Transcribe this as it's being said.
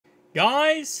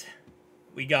Guys,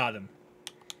 we got him.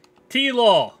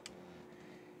 T-Law.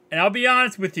 And I'll be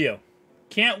honest with you.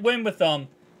 Can't win with them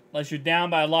unless you're down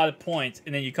by a lot of points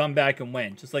and then you come back and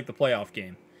win. Just like the playoff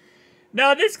game.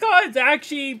 Now, this card's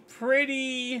actually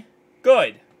pretty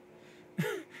good.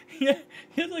 He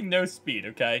has like no speed,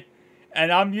 okay?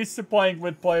 And I'm used to playing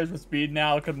with players with speed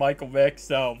now because Michael Vick,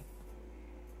 so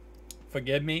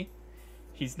forgive me.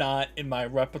 He's not in my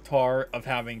repertoire of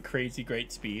having crazy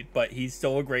great speed, but he's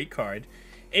still a great card.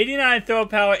 89 throw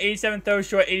power, 87 throw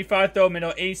short, 85 throw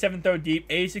middle, 87 throw deep,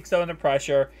 86 throw under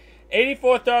pressure,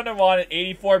 84 throw on the run, and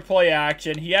 84 play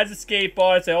action. He has escape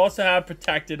bars. I also have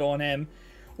protected on him.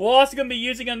 We're also going to be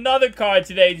using another card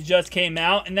today that just came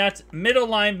out, and that's middle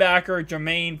linebacker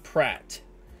Germaine Pratt.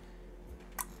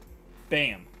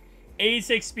 Bam.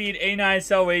 86 speed, 89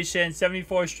 acceleration,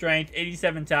 74 strength,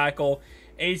 87 tackle,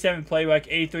 87 play work,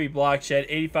 83 block shed,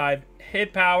 85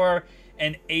 hit power,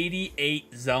 and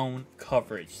 88 zone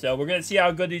coverage. So we're going to see how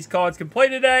good these cards can play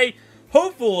today.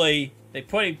 Hopefully, they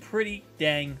play pretty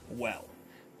dang well.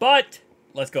 But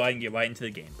let's go ahead and get right into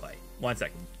the gameplay. 1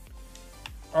 second.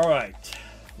 Alright.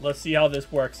 Let's see how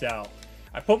this works out.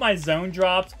 I put my zone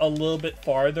drops a little bit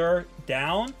farther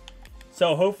down.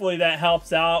 So hopefully that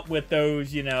helps out with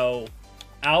those, you know,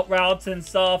 out routes and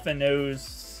stuff and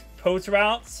those post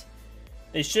routes.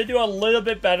 They should do a little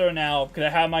bit better now because I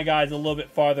have my guys a little bit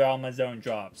farther out on my zone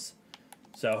drops.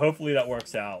 So hopefully that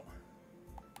works out.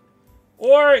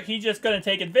 Or he's just going to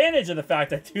take advantage of the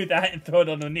fact I do that and throw it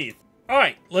underneath.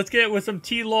 Alright, let's get it with some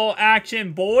T-Law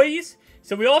action, boys.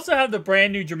 So we also have the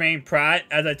brand new Germaine Pratt,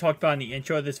 as I talked about in the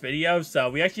intro of this video. So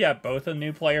we actually have both the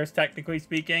new players, technically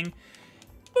speaking.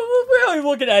 But we're really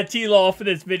looking at T-Law for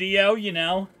this video, you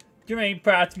know. Germaine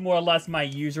Pratt's more or less my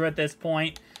user at this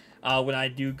point when I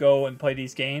do go and play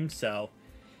these games. So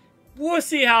we'll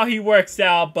see how he works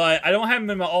out. But I don't have him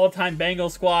in my all-time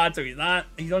Bengals squad, so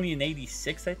he's only an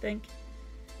 86, I think.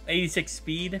 86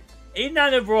 speed.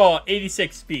 89 overall,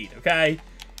 86 speed, okay?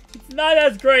 It's not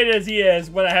as great as he is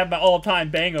when I have my all-time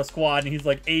Bengal squad and he's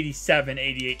like 87,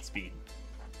 88 speed.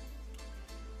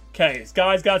 Okay, this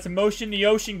guy's got some motion in the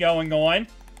ocean going on.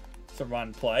 It's a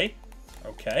run play.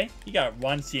 Okay, he got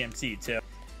run CMC too.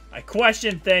 I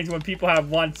question things when people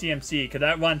have run CMC because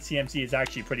that run CMC is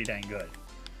actually pretty dang good.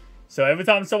 So every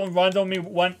time someone runs on me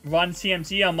run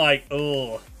CMC, I'm like,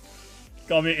 oh, it's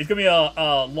gonna be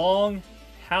a long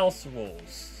house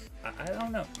rules. I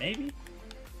don't know, maybe.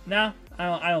 No,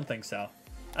 I don't think so.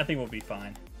 I think we'll be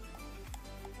fine.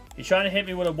 He's trying to hit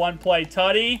me with a one-play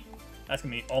tutty. That's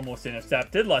going to be almost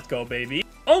intercepted. Let's go, baby.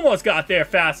 Almost got there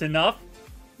fast enough.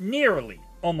 Nearly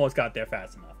almost got there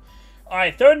fast enough. All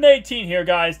right, 3rd and 18 here,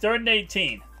 guys. 3rd and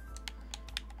 18.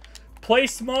 Play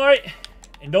smart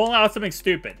and don't allow something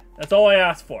stupid. That's all I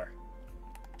ask for.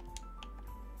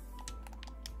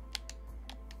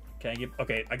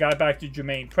 Okay, I got it back to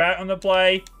Germaine Pratt on the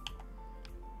play.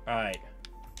 All right.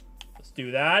 Let's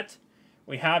do that.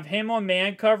 We have him on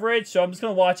man coverage, so I'm just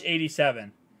going to watch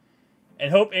 87.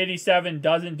 And hope 87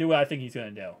 doesn't do what I think he's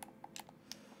going to do.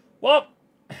 Well,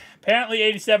 apparently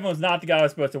 87 was not the guy I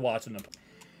was supposed to watch on the play.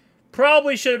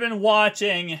 Probably should have been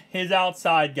watching his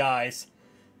outside guys.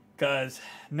 Because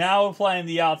now we're playing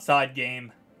the outside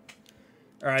game.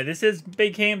 Alright, this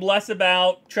became less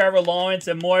about Trevor Lawrence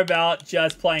and more about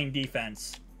just playing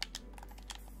defense.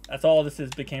 That's all this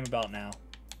became about now.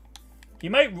 He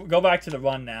might go back to the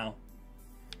run now.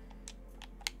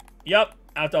 Yep,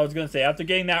 after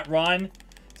getting that run,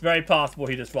 it's very possible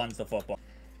he just runs the football.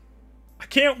 I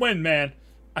can't win, man.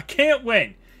 I can't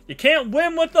win. You can't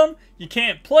win with them. You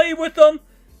can't play with them.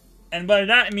 And by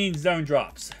that, it means zone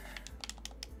drops.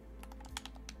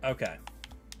 Okay.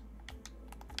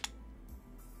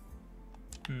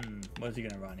 What's he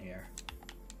going to run here?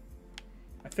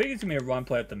 I think it's going to be a run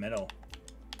play up the middle.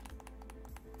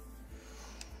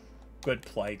 Good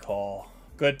play call.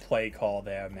 Good play call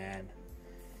there, man.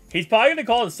 He's probably going to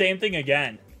call the same thing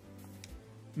again.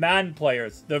 Madden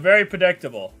players, they're very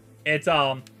predictable. It's,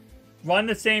 run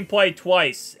the same play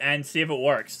twice and see if it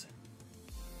works.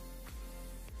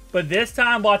 But this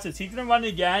time, watch this. He's going to run it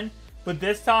again. But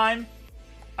this time,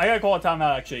 I got to call a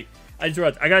timeout, actually. I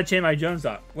got to change my Jones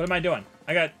up. What am I doing?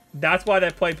 That's why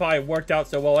that play probably worked out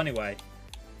so well anyway.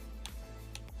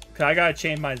 Because I got to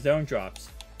change my zone drops.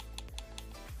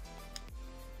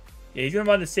 Yeah, he's going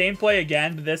to run the same play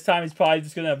again, but this time he's probably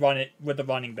just going to run it with the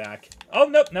running back. Oh,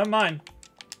 nope, never mind.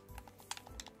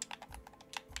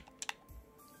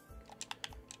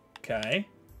 Okay.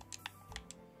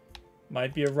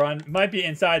 Might be a run. Might be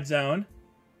inside zone.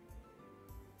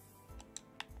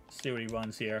 Let's see what he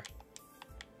runs here.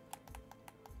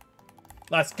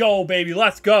 Let's go, baby.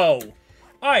 Let's go.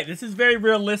 Alright, this is very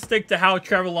realistic to how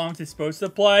Trevor Lawrence is supposed to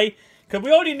play. Because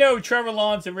we already know Trevor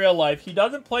Lawrence in real life, he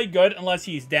doesn't play good unless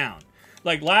he's down.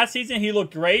 Like last season, he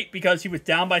looked great because he was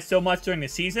down by so much during the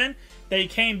season that he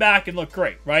came back and looked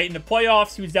great, right? In the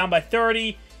playoffs, he was down by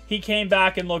 30. He came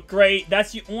back and looked great.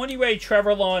 That's the only way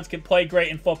Trevor Lawrence can play great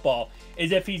in football,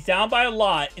 is if he's down by a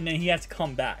lot and then he has to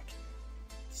come back.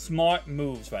 Smart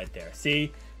moves right there.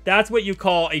 See? That's what you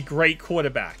call a great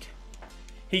quarterback.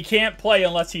 He can't play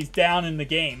unless he's down in the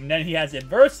game. And then he has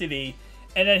adversity,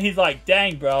 and then he's like,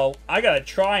 dang, bro, I gotta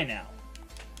try now.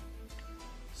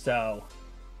 So,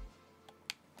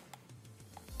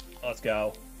 let's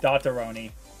go.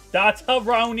 Dotteroni.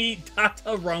 Dotteroni.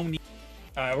 Dotteroni.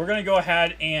 Alright, we're gonna go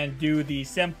ahead and do the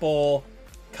simple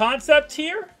concept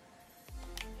here.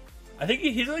 I think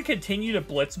he's gonna continue to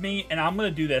blitz me, and I'm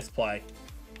gonna do this play.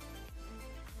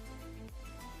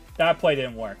 That play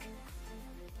didn't work.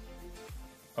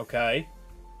 Okay.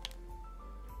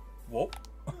 Whoa.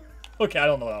 Okay, I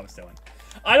don't know what I was doing.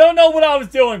 I don't know what I was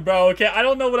doing, bro. Okay, I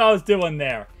don't know what I was doing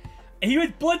there. And he was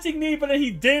blitzing me, but then he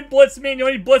didn't blitz me. And he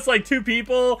only blitzed like 2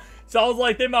 people. So I was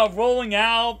like thinking about rolling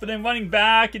out, but then running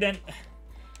back. And then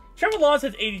Trevor Lawrence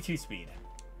has 82 speed.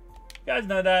 You guys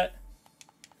know that?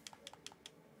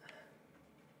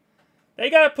 They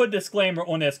gotta put a disclaimer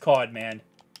on this card, man.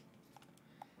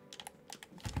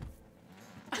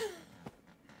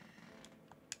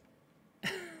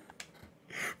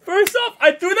 First off,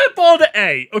 I threw that ball to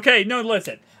A. Okay, no,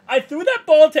 listen. I threw that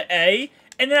ball to A,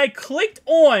 and then I clicked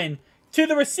on to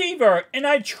the receiver, and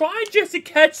I tried just to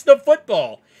catch the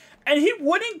football. And he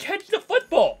wouldn't catch the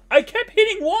football. I kept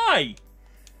hitting Y.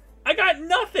 I got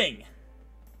nothing.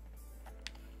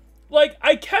 Like,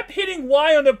 I kept hitting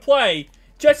Y on the play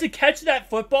just to catch that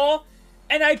football,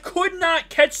 and I could not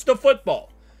catch the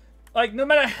football. Like, no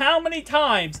matter how many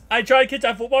times I tried to catch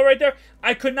that football right there,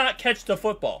 I could not catch the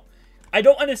football. I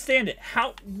don't understand it.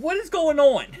 What is going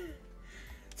on?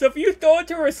 So if you throw it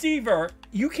to a receiver,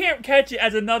 you can't catch it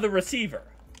as another receiver.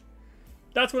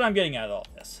 That's what I'm getting out of all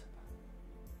this.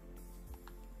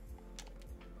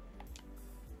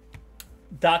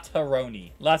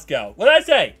 Dotteroni. Let's go. What did I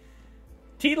say?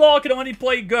 T-Law can only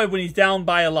play good when he's down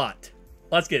by a lot.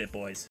 Let's get it, boys.